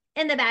it's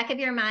in the back of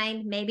your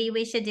mind, maybe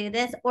we should do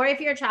this, or if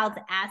your child's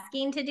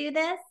asking to do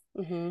this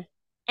Mm-hmm.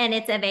 and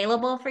it's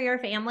available for your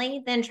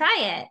family, then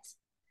try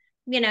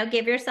it.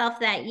 Give yourself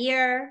that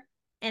year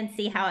and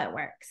see how it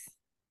works.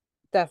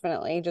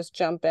 Definitely. Just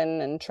jump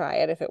in and try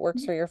it. If it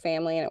works for your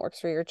family and it works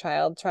for your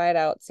child, try it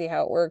out, see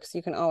how it works.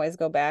 You can always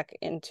go back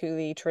into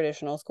the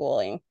traditional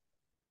schooling.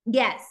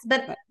 Yes,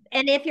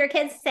 and if your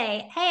kids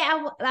say, "Hey,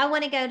 I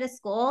want to go to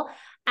school,"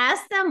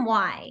 ask them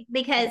why.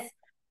 Because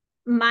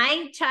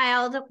my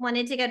child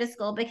wanted to go to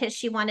school because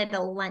she wanted a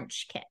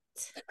lunch kit.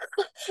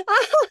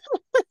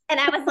 And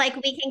I was like,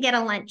 "We can get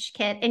a lunch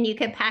kit and you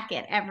can pack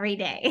it every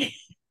day."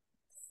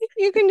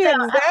 You can do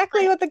So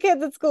exactly what the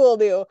kids at school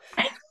do.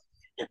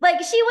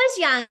 like she was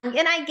young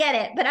and I get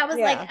it, but I was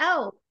like, Yeah.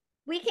 "Oh,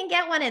 we can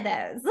get one of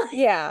those."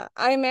 Yeah.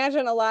 I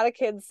imagine a lot of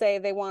kids say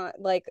they want,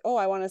 like, oh,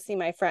 I want to see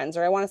my friends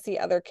or I want to see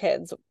other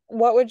kids.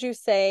 What would you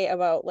say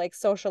about like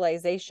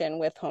socialization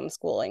with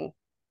homeschooling?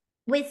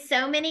 With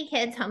so many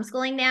kids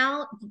homeschooling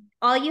now,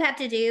 all you have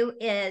to do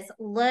is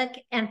look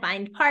and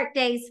find park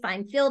days,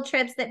 find field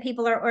trips that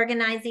people are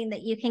organizing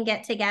that you can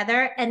get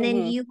together, and then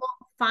Mm-hmm. you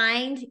will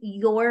find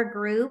your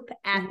group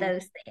at Mm-hmm.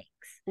 those things.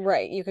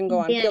 Right. You can go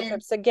on field Then,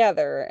 trips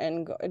together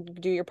and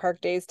do your park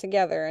days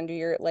together and do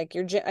your like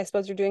your I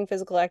suppose you're doing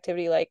physical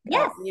activity like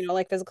yes,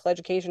 like physical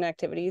education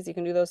activities. You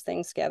can do those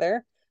things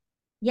together.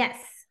 yes.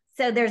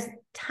 So there's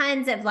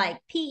tons of like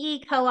PE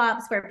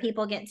co-ops where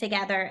people get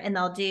together and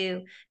they'll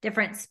do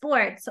different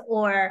sports,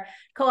 or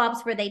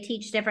co-ops where they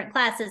teach different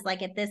classes.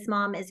 Like if this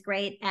mom is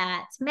great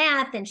at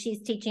math and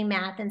she's teaching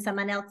math and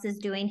someone else is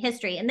doing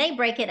history, and they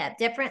break it up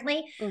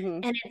differently,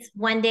 Mm-hmm. and it's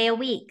one day a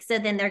week. So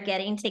then they're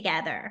getting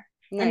together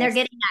and they're Nice.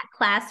 getting that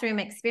classroom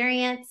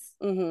experience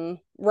Mm-hmm.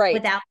 Right.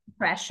 without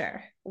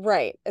pressure.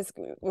 Right.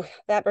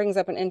 That brings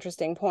up an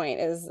interesting point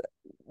is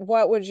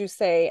what would you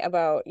say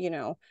about,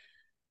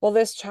 well,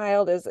 this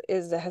child is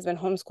has been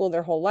homeschooled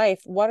their whole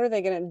life. What are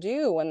they going to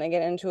do when they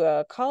get into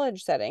a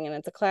college setting and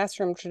it's a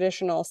classroom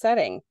traditional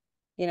setting?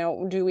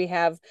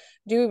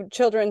 Do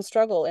children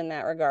struggle in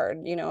that regard?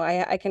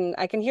 I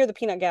can hear the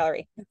peanut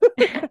gallery.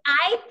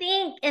 I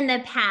think in the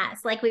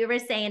past, like we were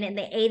saying in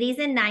the 80s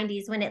and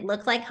 90s, when it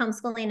looked like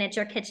homeschooling at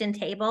your kitchen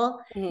table,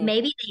 Mm-hmm.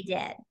 maybe they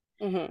did.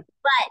 Mm-hmm.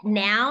 But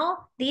now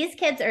these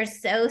kids are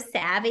so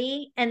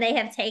savvy and they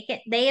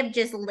have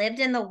just lived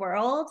in the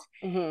world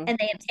Mm-hmm. and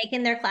they have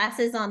taken their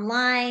classes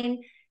online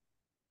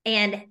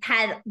and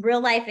had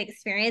real life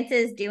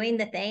experiences doing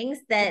the things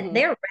that Mm-hmm.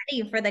 they're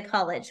ready for the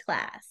college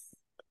class.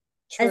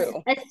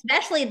 True.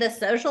 Especially the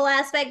social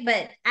aspect,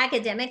 but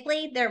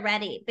academically, they're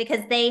ready because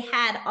they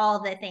had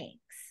all the things.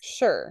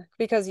 Sure,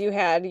 because you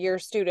had your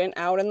student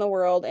out in the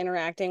world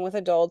interacting with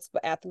adults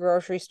at the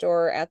grocery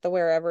store, at the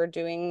wherever,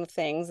 doing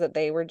things that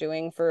they were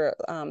doing for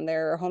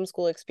their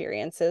homeschool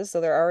experiences.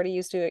 So they're already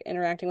used to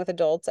interacting with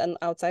adults and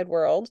outside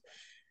world.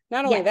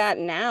 Not only Yes. that,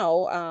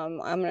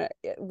 now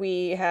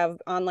we have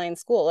online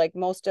school. Like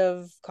most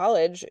of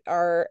college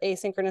are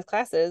asynchronous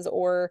classes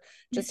or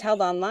just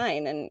held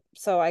online. And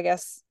so I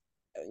guess,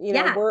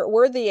 Yeah.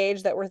 we're the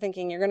age that we're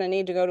thinking you're going to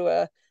need to go to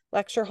a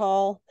lecture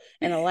hall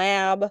and a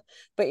lab,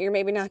 but you're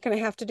maybe not going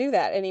to have to do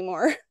that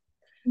anymore.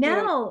 you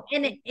know No,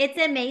 and it's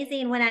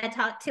amazing when I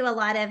talk to a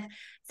lot of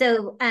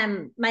so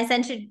my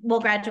son will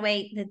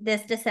graduate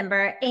this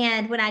December,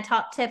 and when I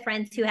talk to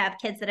friends who have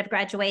kids that have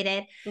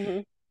graduated, mm-hmm.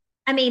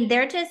 I mean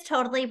they're just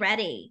totally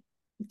ready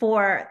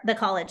for the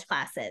college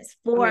classes,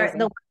 for the Amazing.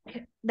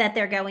 work that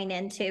they're going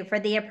into, for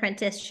the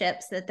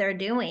apprenticeships that they're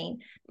doing.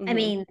 I Mm-hmm.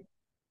 mean,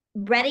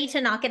 ready to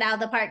knock it out of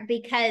the park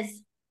because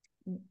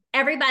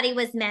everybody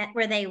was met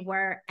where they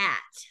were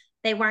at.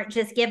 They weren't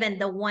just given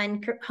the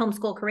one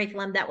homeschool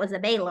curriculum that was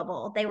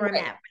available. They were Right.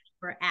 met where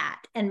they were at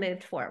and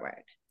moved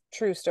forward.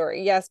 True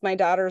story. Yes, my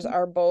daughters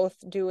are both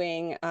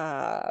doing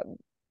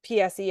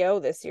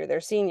PSEO this year.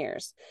 They're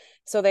seniors.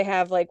 So they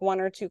have like 1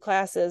 or 2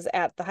 classes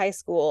at the high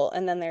school,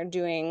 and then they're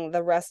doing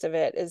the rest of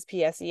it is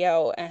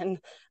PSEO. And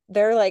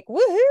they're like,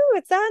 woohoo,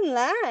 it's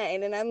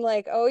online. And I'm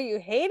like, oh, you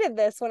hated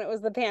this when it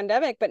was the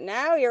pandemic, but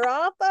now you're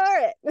all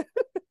for it.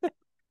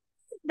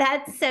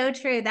 That's so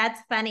true.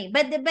 That's funny.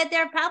 But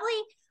they're probably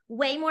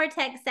way more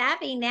tech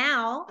savvy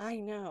now. I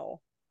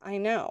know. I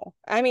know.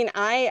 I mean,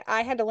 I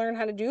had to learn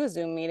how to do a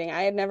Zoom meeting.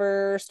 I had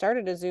never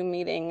started a Zoom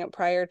meeting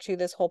prior to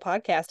this whole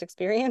podcast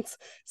experience.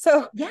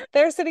 So Yeah.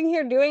 they're sitting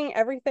here doing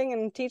everything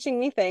and teaching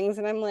me things.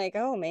 And I'm like,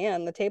 oh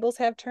man, the tables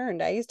have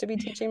turned. I used to be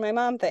teaching my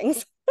mom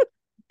things.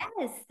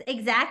 Yes,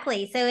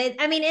 exactly. So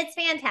I mean, it's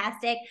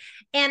fantastic.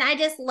 And I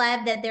just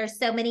love that there's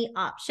so many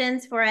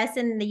options for us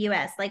in the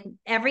US. Like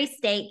every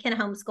state can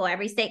homeschool,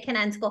 every state can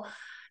unschool.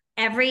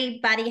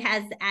 Everybody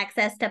has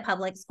access to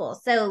public school.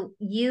 So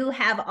you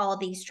have all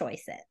these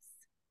choices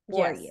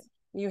for Yes. you.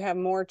 You have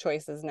more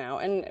choices now.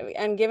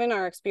 And given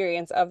our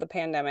experience of the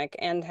pandemic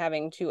and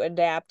having to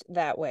adapt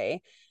that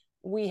way,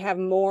 we have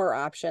more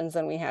options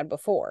than we had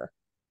before.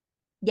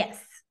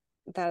 Yes.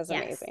 That is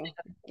Yes. amazing.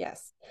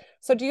 Yes.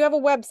 So do you have a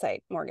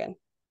website, Morgan?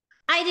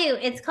 I do.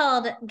 It's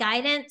called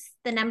Guidance,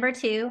 the number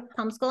 2,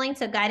 homeschooling.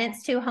 So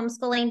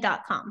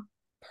guidance2homeschooling.com.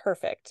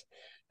 Perfect.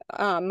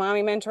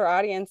 Mommy Mentor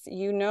audience,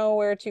 you know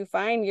where to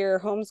find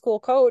your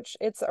homeschool coach.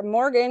 It's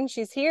Morgan.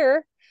 She's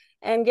here.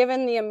 And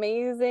given the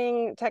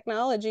amazing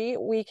technology,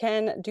 we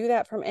can do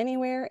that from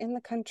anywhere in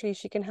the country.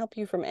 She can help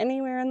you from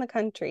anywhere in the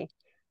country.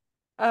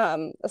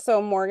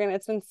 So Morgan,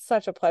 it's been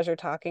such a pleasure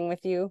talking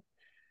with you.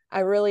 I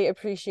really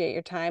appreciate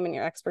your time and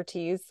your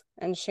expertise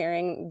and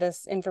sharing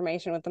this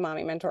information with the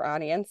Mommy Mentor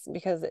audience,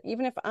 because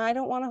even if I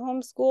don't want to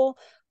homeschool,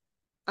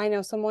 I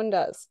know someone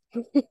does.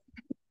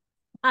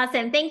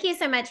 Awesome. Thank you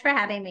so much for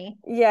having me.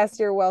 Yes,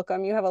 you're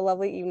welcome. You have a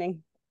lovely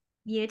evening.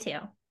 You too.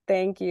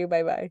 Thank you.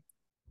 Bye-bye.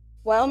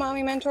 Well,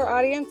 Mommy Mentor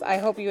audience, I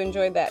hope you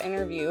enjoyed that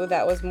interview.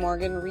 That was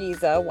Morgan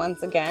Ryza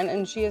once again,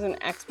 and she is an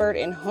expert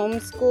in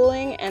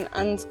homeschooling and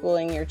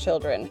unschooling your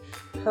children.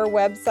 Her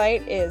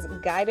website is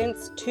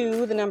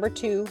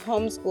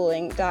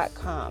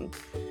guidance2homeschooling.com.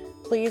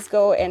 Please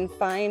go and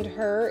find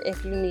her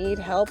if you need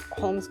help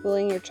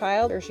homeschooling your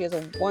child, or she is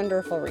a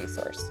wonderful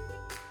resource.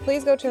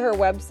 Please go to her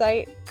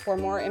website for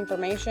more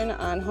information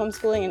on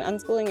homeschooling and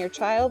unschooling your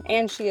child,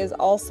 and she is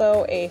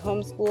also a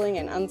homeschooling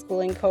and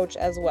unschooling coach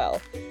as well.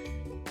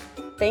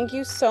 Thank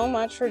you so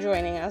much for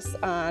joining us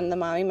on the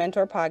Mommy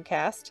Mentor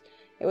podcast.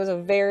 It was a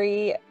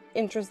very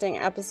interesting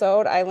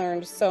episode. I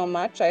learned so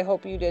much. I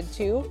hope you did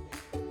too.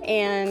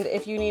 And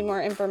if you need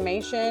more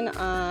information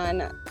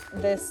on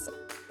this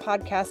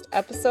podcast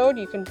episode,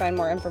 you can find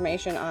more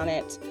information on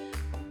it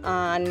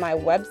on my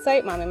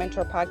website,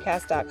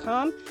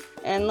 mommymentorpodcast.com.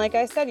 And like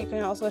I said, you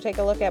can also take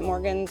a look at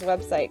Morgan's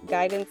website,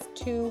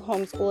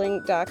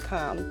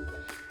 guidance2homeschooling.com.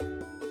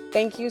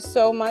 Thank you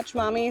so much,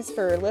 mommies,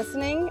 for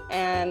listening,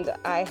 and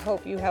I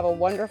hope you have a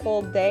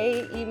wonderful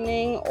day,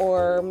 evening,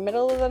 or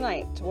middle of the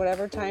night,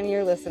 whatever time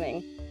you're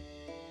listening.